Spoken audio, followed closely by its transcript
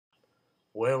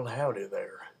Well, howdy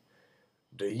there.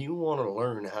 Do you want to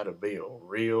learn how to be a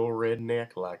real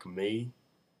redneck like me?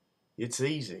 It's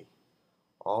easy.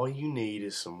 All you need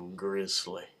is some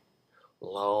Grizzly.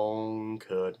 Long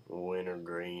cut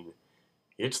wintergreen.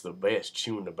 It's the best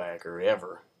chewing tobacco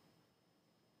ever.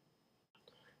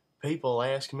 People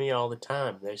ask me all the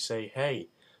time, they say, "Hey,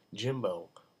 Jimbo,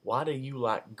 why do you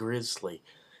like Grizzly?"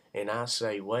 And I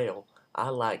say, well, I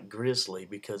like Grizzly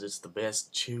because it's the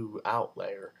best chew out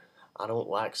there. I don't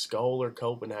like Skull or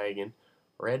Copenhagen.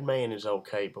 Red Man is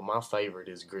okay, but my favorite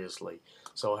is Grizzly.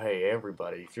 So hey,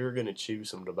 everybody, if you're gonna chew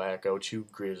some tobacco, chew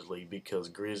Grizzly because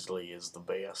Grizzly is the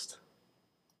best.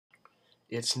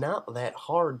 It's not that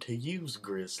hard to use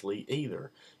Grizzly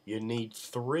either. You need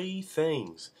three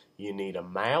things. You need a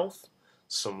mouth,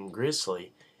 some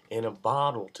Grizzly, and a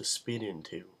bottle to spit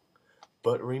into.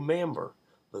 But remember,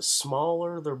 the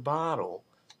smaller the bottle,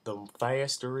 the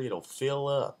faster it'll fill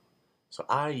up. So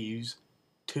I use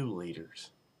 2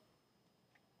 liters.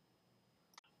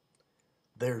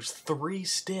 There's 3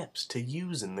 steps to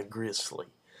using the Grizzly.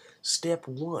 Step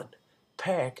 1,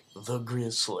 pack the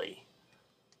Grizzly.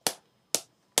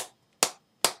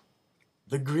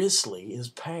 The Grizzly is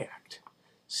packed.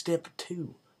 Step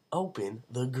 2, open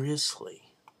the Grizzly.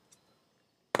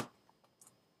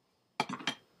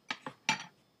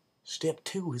 Step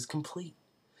 2 is complete.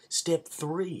 Step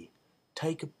 3,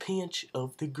 take a pinch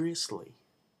of the Grizzly.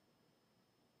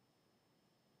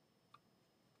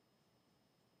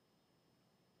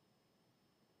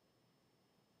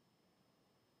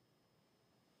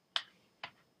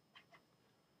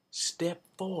 Step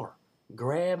 4,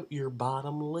 grab your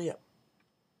bottom lip.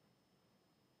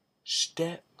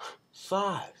 Step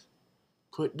 5,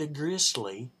 put the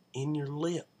Grizzly in your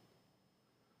lip.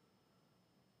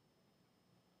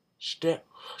 Step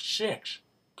 6,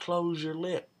 close your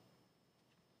lip.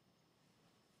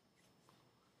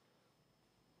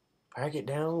 Pack it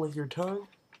down with your tongue,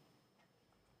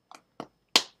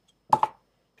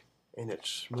 and it's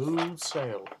smooth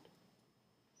sailing.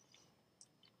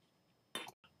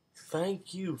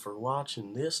 Thank you for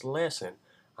watching this lesson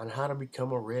on how to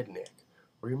become a redneck.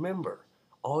 Remember,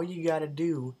 all you gotta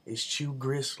do is chew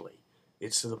Grizzly.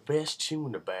 It's the best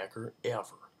chewing tobacco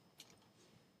ever.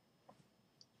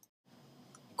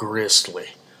 Grizzly,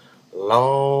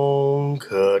 long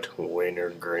cut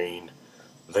wintergreen,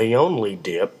 the only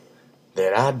dip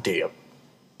that I dip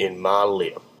in my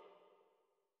lip.